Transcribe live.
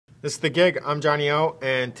This is The Gig. I'm Johnny O,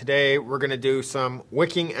 and today we're going to do some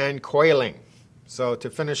wicking and coiling. So to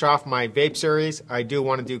finish off my vape series, I do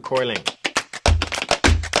want to do coiling.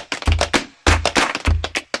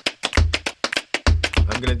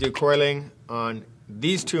 I'm going to do coiling on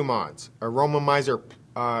these two mods. Aromamizer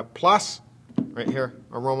Plus, right here,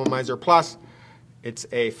 Aromamizer Plus. It's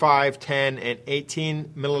a 5, 10, and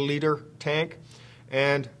 18 milliliter tank.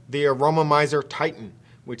 And the Aromamizer Titan,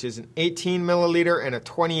 which is an 18 milliliter and a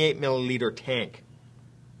 28 milliliter tank.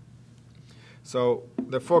 So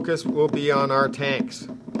the focus will be on our tanks.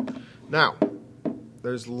 Now,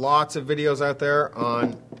 there's lots of videos out there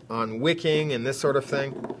on wicking and this sort of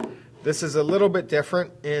thing. This is a little bit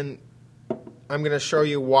different, and I'm going to show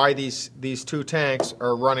you why these two tanks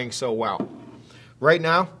are running so well. Right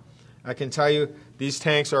now, I can tell you these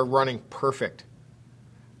tanks are running perfect.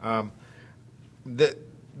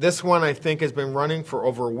 This one I think has been running for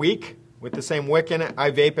over a week with the same wick in it. I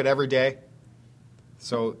vape it every day,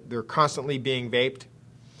 so they're constantly being vaped.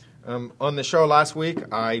 On the show last week,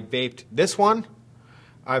 I vaped this one.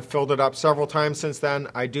 I've filled it up several times since then.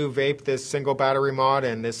 I do vape this single battery mod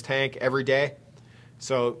and this tank every day.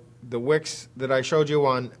 So the wicks that I showed you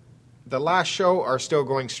on the last show are still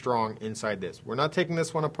going strong inside this. We're not taking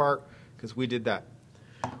this one apart because we did that.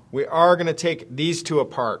 We are going to take these two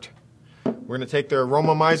apart. We're going to take the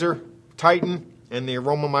Aromamizer Titan and the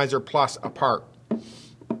Aromamizer Plus apart.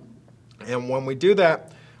 And when we do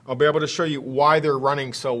that, I'll be able to show you why they're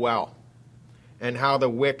running so well and how the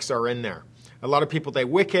wicks are in there. A lot of people, they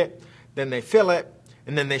wick it, then they fill it,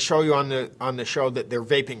 and then they show you on the show that they're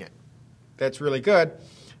vaping it. That's really good,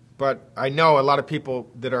 but I know a lot of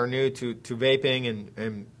people that are new to vaping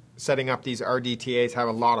and setting up these RDTAs have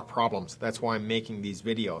a lot of problems. That's why I'm making these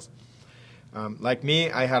videos. Like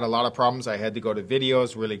me, I had a lot of problems. I had to go to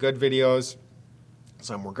videos, really good videos.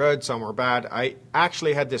 Some were good, some were bad. I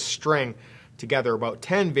actually had to string together about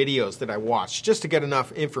 10 videos that I watched just to get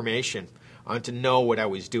enough information on to know what I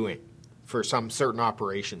was doing for some certain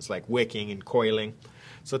operations like wicking and coiling.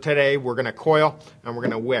 So today we're going to coil and we're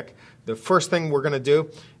going to wick. The first thing we're going to do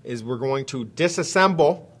is we're going to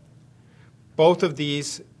disassemble both of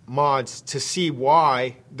these mods to see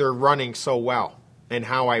why they're running so well and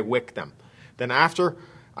how I wick them. Then after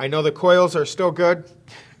I know the coils are still good,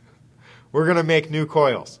 we're going to make new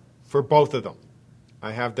coils for both of them.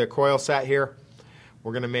 I have the coil set here.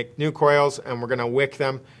 We're going to make new coils and we're going to wick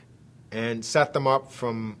them and set them up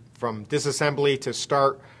from disassembly to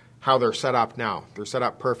start how they're set up now. They're set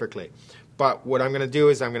up perfectly. But what I'm going to do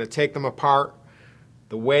is I'm going to take them apart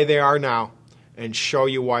the way they are now and show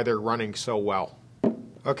you why they're running so well.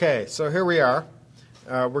 Okay, so here we are.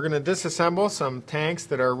 We're going to disassemble some tanks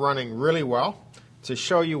that are running really well to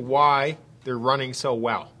show you why they're running so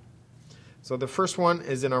well. So the first one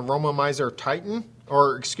is an Aromamizer Titan,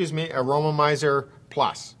 or excuse me, Aromamizer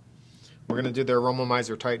Plus. We're going to do the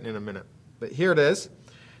Aromamizer Titan in a minute. But here it is.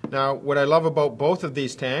 Now, what I love about both of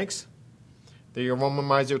these tanks, the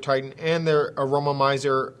Aromamizer Titan and the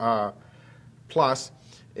Aromamizer Plus,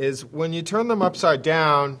 is when you turn them upside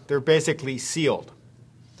down, they're basically sealed.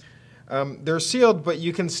 They're sealed, but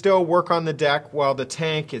you can still work on the deck while the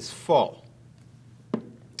tank is full.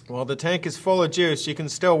 While the tank is full of juice, you can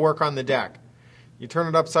still work on the deck. You turn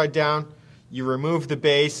it upside down, you remove the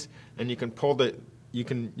base, and you can pull the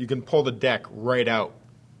pull the deck right out.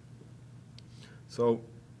 So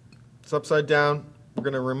it's upside down. We're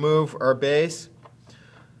going to remove our base.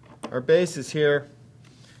 Our base is here,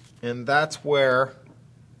 and that's where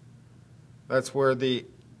the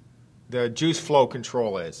juice flow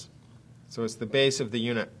control is. So it's the base of the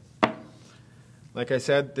unit. Like I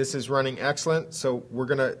said, this is running excellent, so we're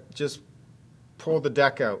going to just pull the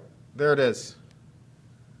deck out. There it is.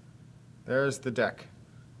 There's the deck.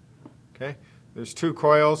 Okay. There's two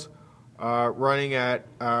coils running at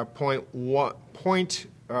 0.18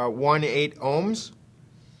 ohms.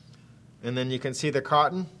 And then you can see the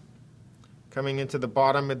cotton coming into the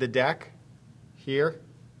bottom of the deck here.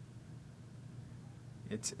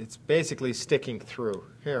 It's basically sticking through.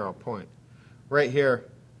 Here, I'll point. Right here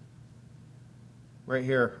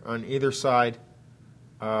on either side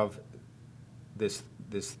of this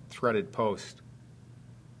threaded post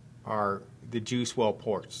are the juice well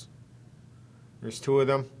ports. There's two of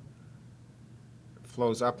them. It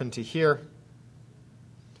flows up into here.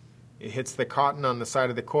 It hits the cotton on the side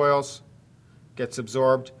of the coils, gets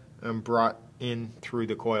absorbed and brought in through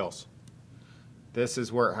the coils. This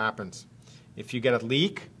is where it happens. If you get a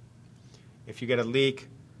leak,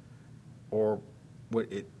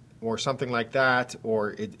 or something like that,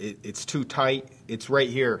 or it's too tight, it's right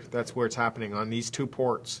here. That's where it's happening, on these two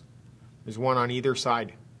ports. There's one on either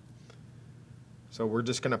side. So we're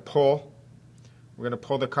just going to pull. We're going to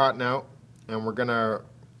pull the cotton out, and we're going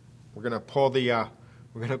to pull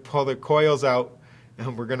the coils out,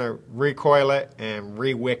 and we're going to recoil it and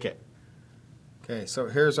re-wick it. Okay, so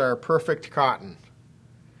here's our perfect cotton.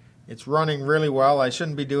 It's running really well. I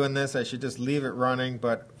shouldn't be doing this. I should just leave it running,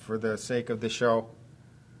 but for the sake of the show,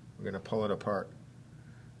 we're going to pull it apart.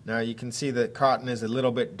 Now you can see that cotton is a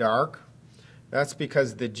little bit dark. That's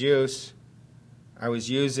because the juice I was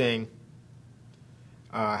using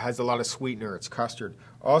has a lot of sweetener. It's custard.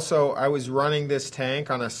 Also, I was running this tank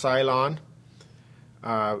on a Cylon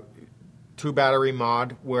 2-battery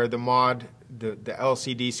mod where the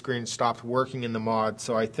LCD screen stopped working in the mod,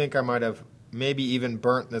 so I think I might have maybe even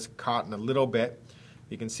burnt this cotton a little bit.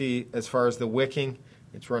 You can see as far as the wicking,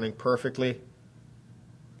 it's running perfectly.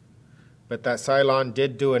 But that Cylon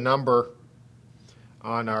did do a number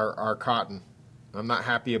on our cotton. I'm not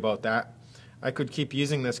happy about that. I could keep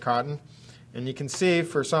using this cotton, and you can see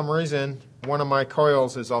for some reason one of my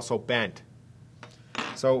coils is also bent.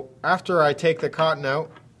 So after I take the cotton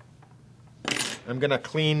out, I'm going to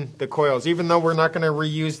clean the coils. Even though we're not going to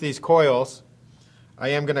reuse these coils, I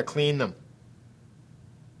am going to clean them,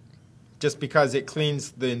 just because it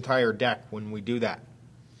cleans the entire deck when we do that.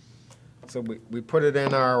 So we put it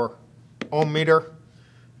in our ohm meter,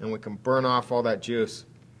 and we can burn off all that juice.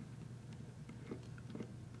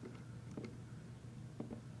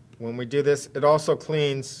 When we do this, it also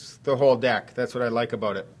cleans the whole deck. That's what I like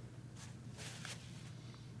about it.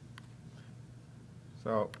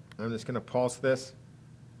 So I'm just going to pulse this.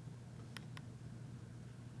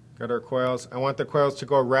 Got our coils. I want the coils to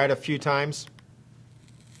go red a few times.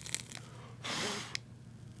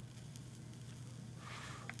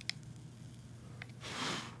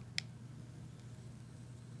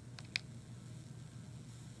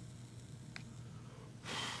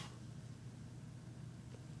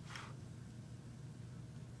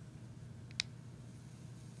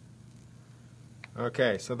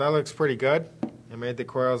 Okay, so that looks pretty good. I made the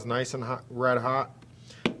coils nice and hot, red hot.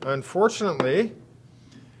 Unfortunately,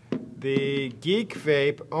 the TheGig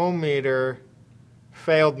Vape ohm meter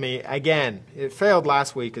failed me again. It failed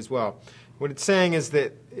last week as well. What it's saying is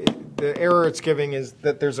that the error it's giving is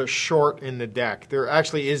that there's a short in the deck. There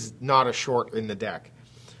actually is not a short in the deck.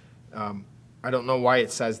 I don't know why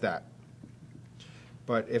it says that.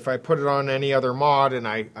 But if I put it on any other mod and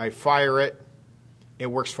I fire it, it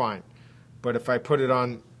works fine. But if I put it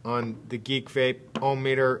on the TheGig Vape ohm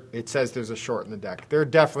meter, it says there's a short in the deck. There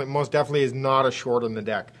most definitely is not a short in the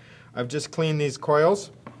deck. I've just cleaned these coils.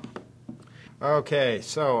 Okay,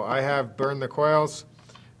 so I have burned the coils.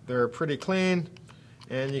 They're pretty clean,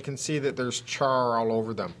 and you can see that there's char all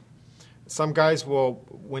over them. Some guys will,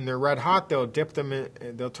 when they're red hot, they'll dip them in,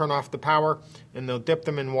 they'll turn off the power, and they'll dip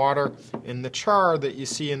them in water, and the char that you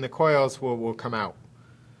see in the coils will come out.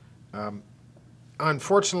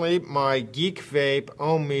 Unfortunately, my TheGig Vape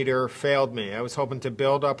ohm meter failed me. I was hoping to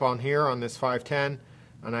build up on here on this 510,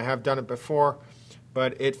 and I have done it before,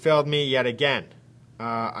 but it failed me yet again.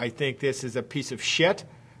 I think this is a piece of shit,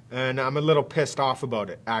 and I'm a little pissed off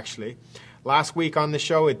about it, actually. Last week on the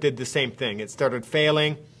show, it did the same thing. It started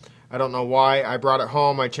failing. I don't know why. I brought it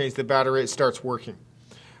home. I changed the battery. It starts working.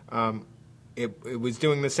 It was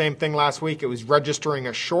doing the same thing last week. It was registering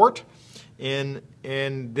a short in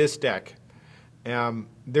this deck.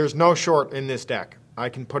 There's no short in this deck. I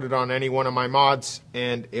can put it on any one of my mods,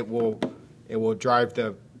 and it will drive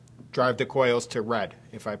the coils to red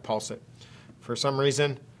if I pulse it. For some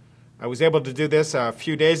reason, I was able to do this a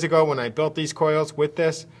few days ago when I built these coils with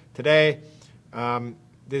this. Today,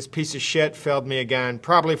 this piece of shit failed me again,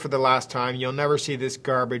 probably for the last time. You'll never see this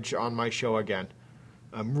garbage on my show again.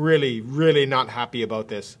 I'm really, really not happy about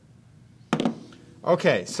this.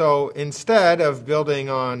 Okay, so instead of building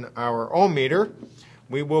on our ohm meter,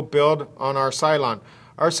 we will build on our Cylon.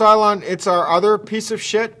 Our Cylon, it's our other piece of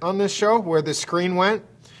shit on this show where the screen went,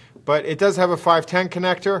 but it does have a 510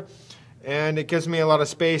 connector, and it gives me a lot of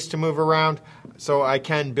space to move around, so I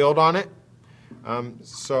can build on it.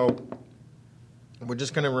 So we're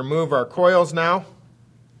just going to remove our coils now.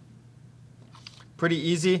 Pretty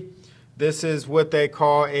easy. This is what they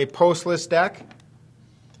call a postless deck.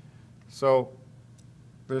 So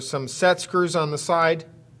there's some set screws on the side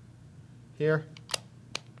here.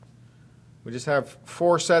 We just have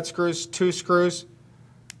 4 set screws, 2 screws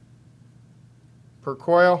per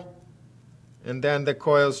coil, and then the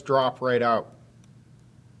coils drop right out.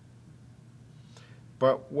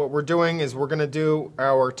 But what we're doing is we're going to do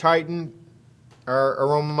our Titan, our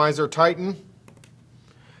Aromomizer Titan,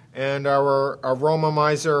 and our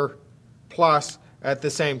Aromomizer Plus at the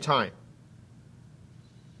same time.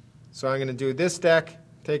 So I'm going to do this deck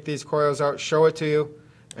take these coils out, show it to you,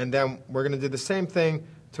 and then we're going to do the same thing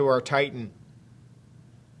to our Titan.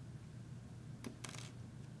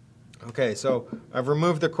 Okay, so I've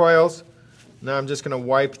removed the coils. Now I'm just going to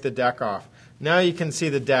wipe the deck off. Now you can see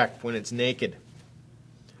the deck when it's naked.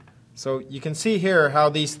 So you can see here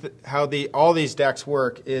how all these decks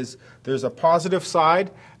work is there's a positive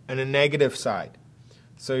side and a negative side.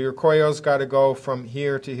 So your coils got to go from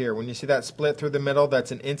here to here. When you see that split through the middle,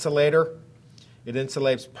 that's an insulator. It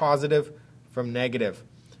insulates positive from negative.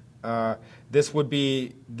 This would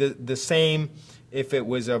be the same if it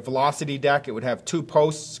was a velocity deck. It would have two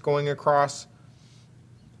posts going across,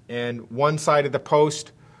 and one side of the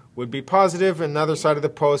post would be positive and another side of the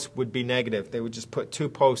post would be negative. They would just put two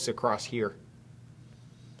posts across here.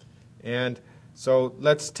 And so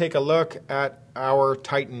let's take a look at our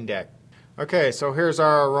Titan deck. Okay, so here's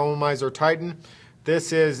our Aromomizer Titan.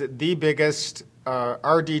 This is the biggest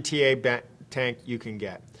RDTA tank you can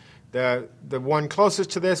get. The one closest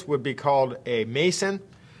to this would be called a Mason.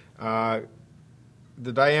 The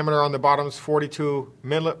diameter on the bottom is 42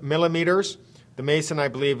 millimeters. The Mason, I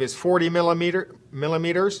believe, is 40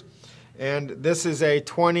 millimeters. And this is a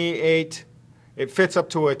 28, it fits up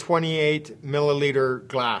to a 28 milliliter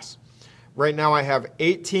glass. Right now I have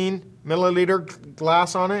 18 milliliter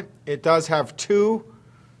glass on it. It does have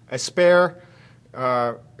a spare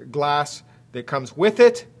glass that comes with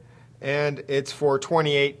it, and it's for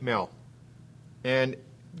 28 mil. And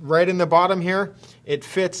right in the bottom here, it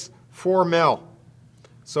fits 4 mil.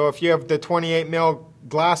 So if you have the 28 mil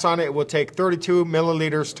glass on it, it will take 32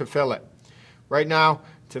 milliliters to fill it. Right now,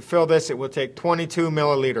 to fill this, it will take 22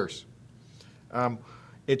 milliliters.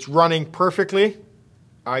 It's running perfectly.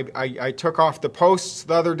 I took off the posts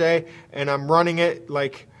the other day, and I'm running it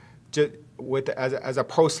like as a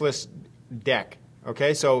postless deck.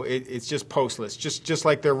 Okay, so it's just postless, just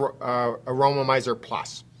like the Aromomizer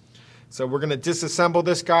Plus. So we're going to disassemble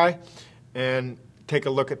this guy and take a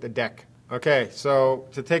look at the deck. Okay, so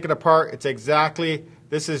to take it apart,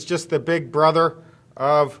 this is just the big brother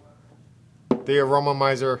of the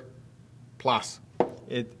Aromomizer Plus.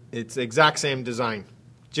 It's the exact same design,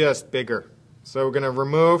 just bigger. So we're going to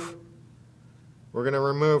remove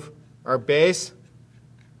our base.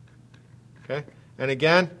 Okay, and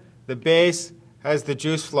again, the base has the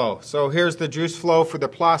juice flow. So here's the juice flow for the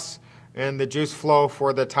Plus and the juice flow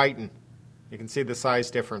for the Titan. You can see the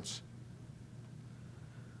size difference.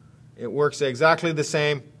 It works exactly the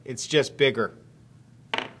same, it's just bigger.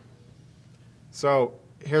 So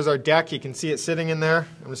here's our deck. You can see it sitting in there.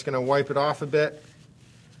 I'm just going to wipe it off a bit,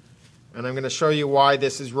 and I'm going to show you why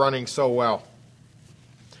this is running so well.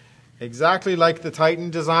 Exactly like the Titan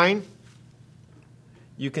design,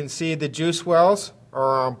 you can see the juice wells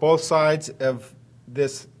are on both sides of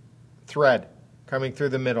this thread coming through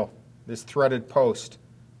the middle, this threaded post.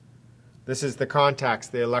 This is the contacts,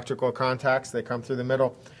 the electrical contacts. They come through the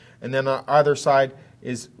middle. And then on either side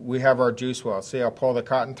we have our juice well. See, I'll pull the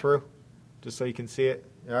cotton through just so you can see it.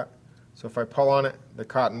 Yeah. So if I pull on it, the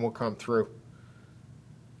cotton will come through.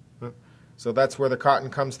 So that's where the cotton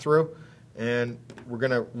comes through. And we're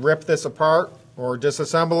going to rip this apart or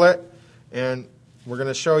disassemble it, and we're going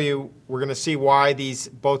to see why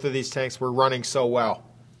both of these tanks were running so well.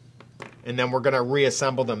 And then we're going to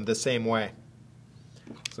reassemble them the same way.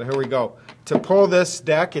 So here we go. To pull this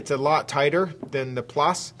deck, it's a lot tighter than the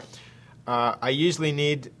Plus. I usually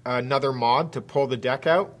need another mod to pull the deck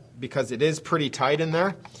out because it is pretty tight in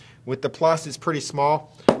there. With the Plus, it's pretty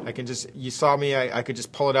small. You saw me, I could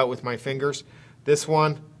just pull it out with my fingers. This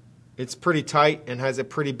one, it's pretty tight and has a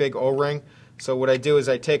pretty big O-ring. So what I do is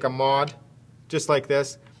I take a mod, just like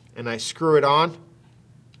this, and I screw it on,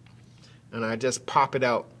 and I just pop it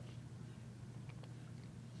out.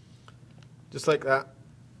 Just like that.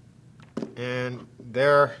 And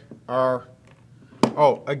there are,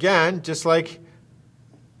 oh, again, just like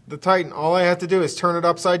the Titan, all I have to do is turn it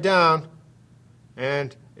upside down,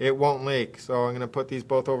 and it won't leak. So I'm going to put these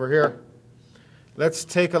both over here. Let's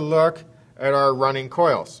take a look at our running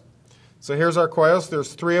coils. So here's our coils.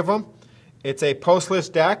 There's 3 of them. It's a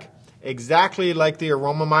postless deck, exactly like the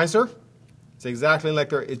Aromomizer. It's exactly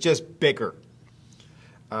like it's just bigger.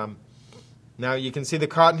 Now you can see the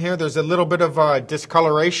cotton here. There's a little bit of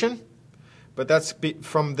discoloration, but that's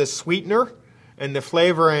from the sweetener and the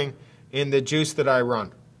flavoring in the juice that I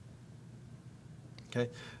run.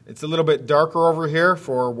 Okay, it's a little bit darker over here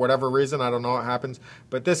for whatever reason. I don't know what happens.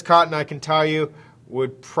 But this cotton, I can tell you,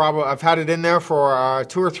 I've had it in there for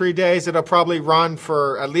 2 or 3 days. It'll probably run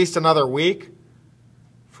for at least another week,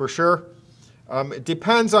 for sure. It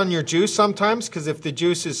depends on your juice sometimes, because if the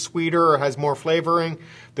juice is sweeter or has more flavoring,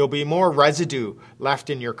 there'll be more residue left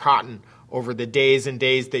in your cotton over the days and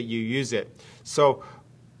days that you use it. So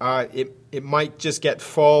it might just get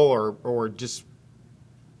full or just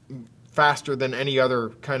faster than any other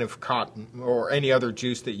kind of cotton or any other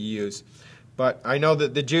juice that you use. But I know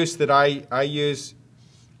that the juice that I use,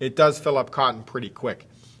 it does fill up cotton pretty quick.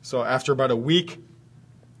 So after about a week,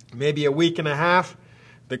 maybe a week and a half,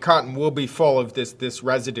 the cotton will be full of this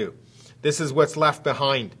residue. This is what's left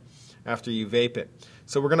behind after you vape it.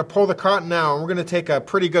 So we're going to pull the cotton now, and we're going to take a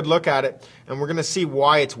pretty good look at it, and we're going to see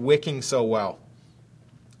why it's wicking so well.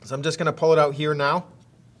 So I'm just going to pull it out here now.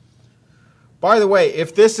 By the way,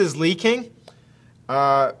 if this is leaking,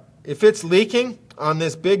 if it's leaking on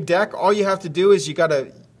this big deck, all you have to do is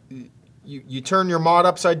you turn your mod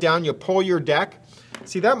upside down, you pull your deck.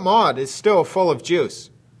 See, that mod is still full of juice.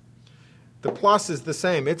 The Plus is the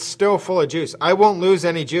same. It's still full of juice. I won't lose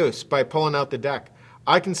any juice by pulling out the deck.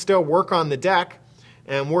 I can still work on the deck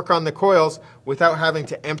and work on the coils without having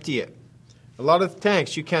to empty it. A lot of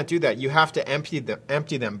tanks, you can't do that. You have to empty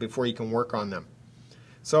them before you can work on them.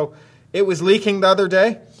 So it was leaking the other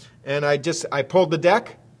day, and I pulled the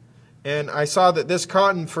deck, and I saw that this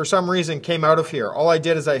cotton, for some reason, came out of here. All I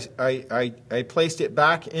did is I placed it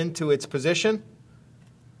back into its position,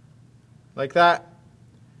 like that.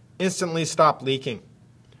 Instantly stopped leaking.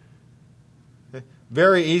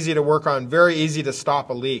 Very easy to work on, very easy to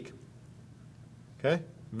stop a leak. Okay,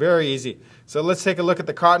 very easy. So let's take a look at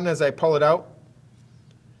the cotton as I pull it out.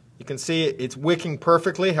 You can see it's wicking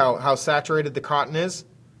perfectly, how saturated the cotton is.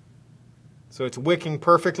 So it's wicking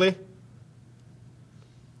perfectly.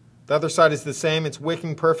 The other side is the same, it's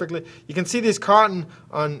wicking perfectly. You can see these cotton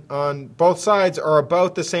on both sides are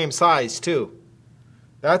about the same size too.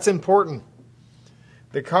 That's important.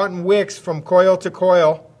 The cotton wicks from coil to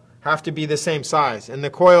coil have to be the same size, and the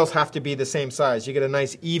coils have to be the same size. You get a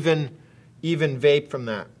nice even vape from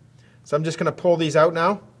that. So I'm just going to pull these out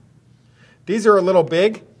now. These are a little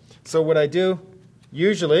big, so what I do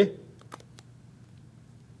usually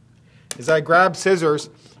is I grab scissors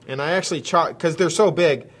and I actually chop, because they're so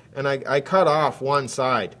big, and I cut off one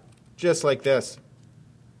side, just like this.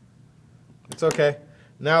 It's okay.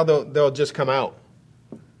 Now they'll just come out.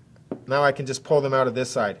 Now I can just pull them out of this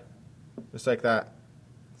side, just like that.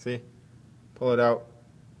 See? Pull it out,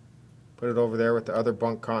 put it over there with the other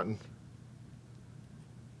bunk cotton.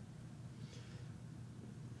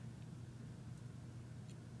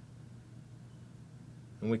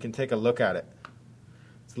 And we can take a look at it.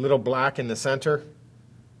 It's a little black in the center.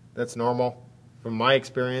 That's normal. From my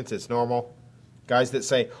experience, it's normal. Guys that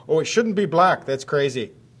say, oh, it shouldn't be black, that's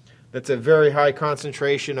crazy. That's a very high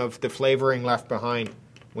concentration of the flavoring left behind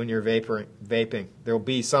when you're vaping. There will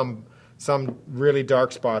be some really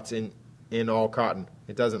dark spots in all cotton.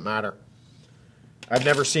 It doesn't matter. I've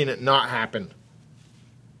never seen it not happen.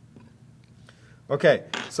 Okay,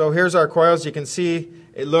 so here's our coils. You can see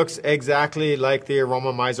it looks exactly like the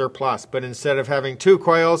Aroma Miser Plus, but instead of having 2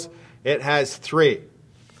 coils, it has 3.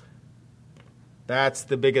 That's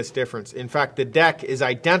the biggest difference. In fact, the deck is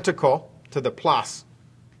identical to the Plus.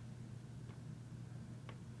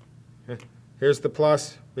 Here's the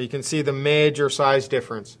Plus, but you can see the major size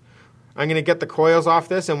difference. I'm going to get the coils off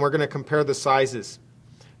this, and we're going to compare the sizes.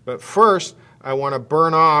 But first, I want to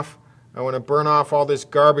burn off all this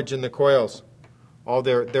garbage in the coils, all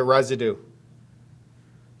their residue.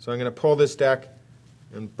 So I'm going to pull this deck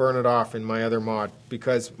and burn it off in my other mod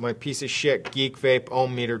because my piece of shit Geek Vape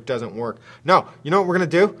ohm meter doesn't work. No, you know what we're going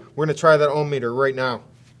to do? We're going to try that ohm meter right now.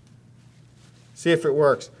 See if it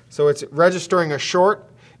works. So it's registering a short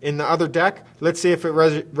in the other deck. Let's see if it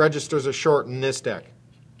registers a short in this deck.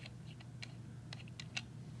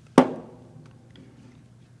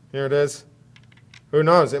 Here it is. Who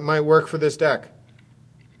knows? It might work for this deck.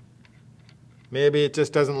 Maybe it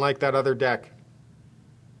just doesn't like that other deck.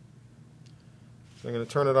 So I'm going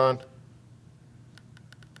to turn it on.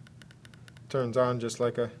 Turns on just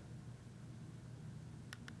like a...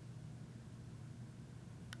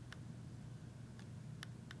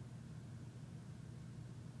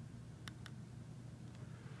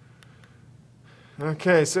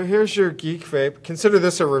 Okay, so here's your Geek Vape. Consider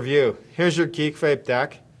this a review. Here's your Geek Vape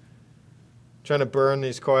deck. Trying to burn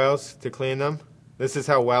these coils to clean them. This is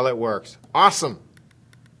how well it works. Awesome!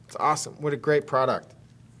 It's awesome. What a great product.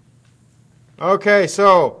 Okay,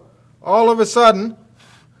 so all of a sudden,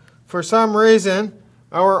 for some reason,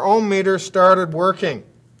 our ohm meter started working.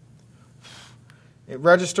 It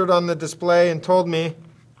registered on the display and told me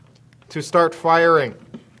to start firing.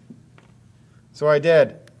 So I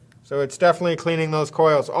did. So it's definitely cleaning those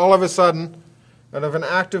coils. All of a sudden, out of an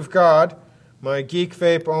act of God, my Geek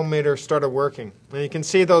Vape ohm meter started working. And you can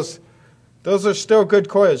see those are still good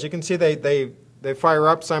coils. You can see they they fire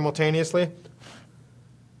up simultaneously.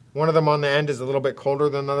 One of them on the end is a little bit colder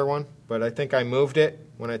than the other one, but I think I moved it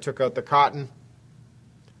when I took out the cotton.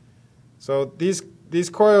 So these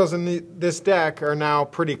coils in this deck are now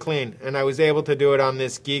pretty clean, and I was able to do it on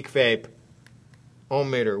this Geek Vape ohm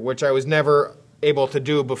meter, which I was never able to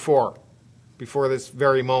do before this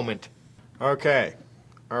very moment. Okay,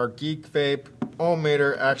 our Geek Vape ohm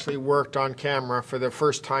meter actually worked on camera for the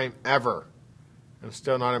first time ever. I'm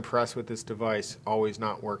still not impressed with this device, always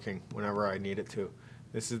not working whenever I need it to.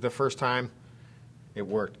 This is the first time it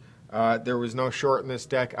worked. There was no short in this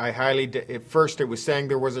deck. At first it was saying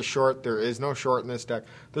there was a short. There is no short in this deck.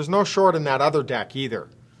 There's no short in that other deck either.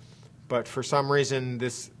 But for some reason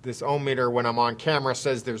this ohm meter when I'm on camera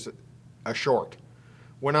says there's a short.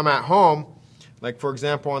 When I'm at home, like for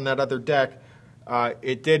example on that other deck,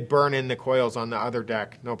 it did burn in the coils on the other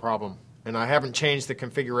deck, no problem. And I haven't changed the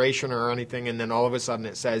configuration or anything, and then all of a sudden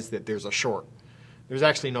it says that there's a short. There's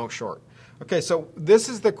actually no short. Okay, so this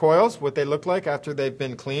is the coils, what they look like after they've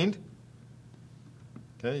been cleaned.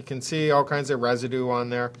 Okay, you can see all kinds of residue on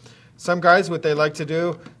there. Some guys, what they like to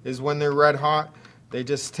do is when they're red hot, they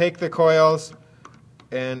just take the coils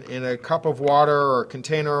and in a cup of water or a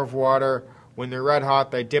container of water, when they're red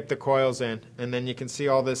hot, they dip the coils in, and then you can see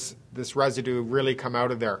all this residue really come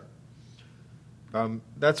out of there.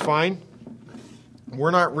 That's fine.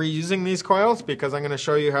 We're not reusing these coils because I'm going to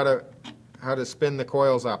show you how to spin the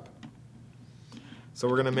coils up. So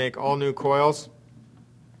we're going to make all new coils.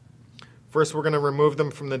 First we're going to remove them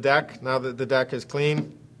from the deck now that the deck is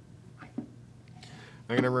clean.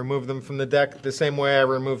 I'm going to remove them from the deck the same way I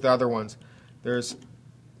removed the other ones. There's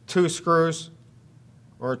two screws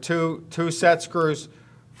or two set screws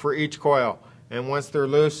for each coil, and once they're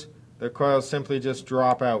loose the coils simply just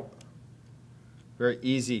drop out. Very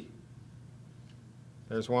easy.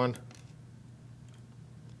 There's one.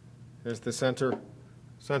 Here's the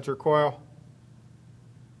center coil.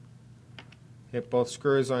 Hit both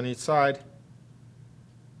screws on each side.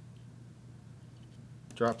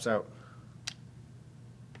 Drops out.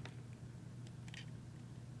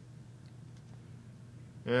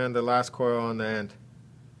 And the last coil on the end.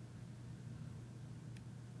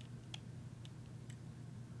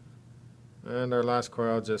 And our last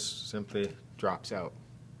coil just simply drops out.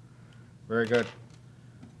 Very good.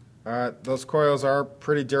 Those coils are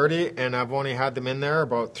pretty dirty, and I've only had them in there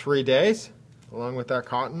about 3 days, along with that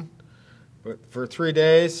cotton. But for 3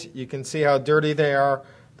 days, you can see how dirty they are.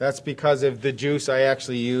 That's because of the juice I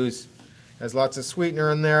actually use. Has lots of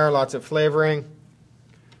sweetener in there, lots of flavoring.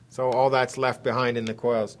 So all that's left behind in the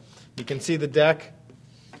coils. You can see the deck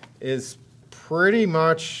is pretty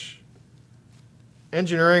much,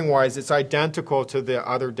 engineering-wise, it's identical to the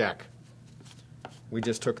other deck we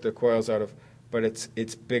just took the coils out of, but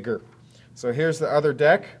it's bigger. So here's the other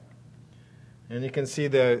deck, and you can see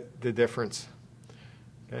the difference.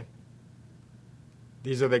 Okay.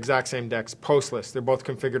 These are the exact same decks, postless. They're both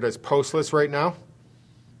configured as postless right now.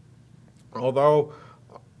 Although,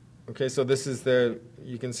 okay, so this is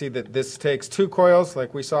you can see that this takes 2 coils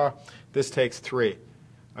like we saw. This takes 3,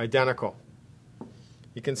 identical.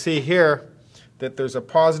 You can see here that there's a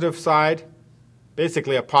positive side,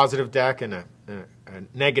 basically a positive deck and a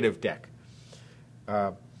negative deck.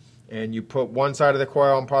 And you put one side of the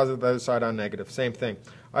coil on positive, the other side on negative. Same thing.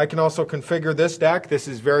 I can also configure this deck. This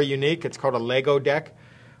is very unique. It's called a Lego deck.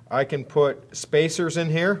 I can put spacers in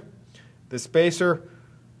here. The spacer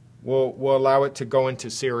will allow it to go into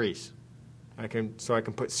series. So I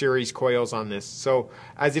can put series coils on this. So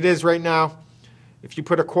as it is right now, if you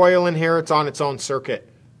put a coil in here, it's on its own circuit.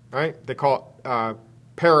 Right? They call it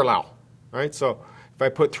parallel. Right? So if I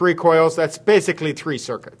put 3 coils, that's basically 3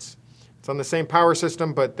 circuits. It's on the same power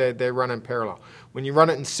system, but they run in parallel. When you run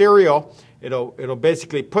it in serial, it'll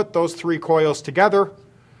basically put those 3 coils together,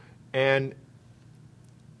 and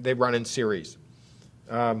they run in series.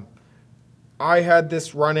 I had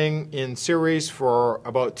this running in series for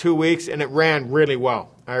about 2 weeks, and it ran really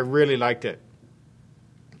well. I really liked it.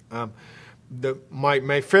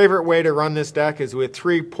 My favorite way to run this deck is with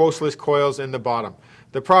 3 postless coils in the bottom.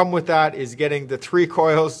 The problem with that is getting the 3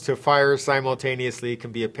 coils to fire simultaneously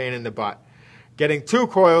can be a pain in the butt. Getting 2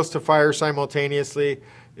 coils to fire simultaneously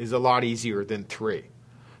is a lot easier than 3.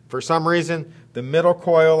 For some reason, the middle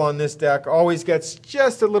coil on this deck always gets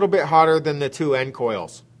just a little bit hotter than the 2 end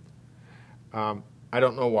coils. I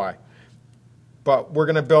don't know why. But we're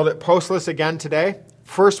going to build it postless again today.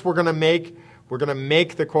 First, we're going to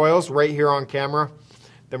make the coils right here on camera.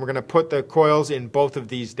 Then we're going to put the coils in both of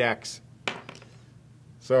these decks.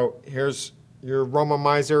 So here's your Roma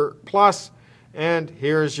Miser Plus, and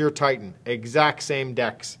here's your Titan. Exact same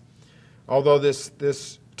decks. Although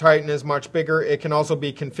this Titan is much bigger. It can also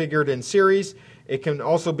be configured in series. It can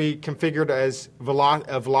also be configured as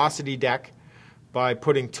a velocity deck by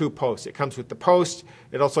putting 2 posts. It comes with the post.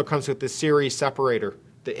 It also comes with the series separator,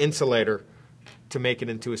 the insulator, to make it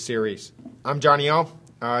into a series. I'm Johnny O.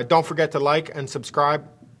 Don't forget to like and subscribe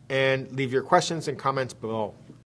and leave your questions and comments below.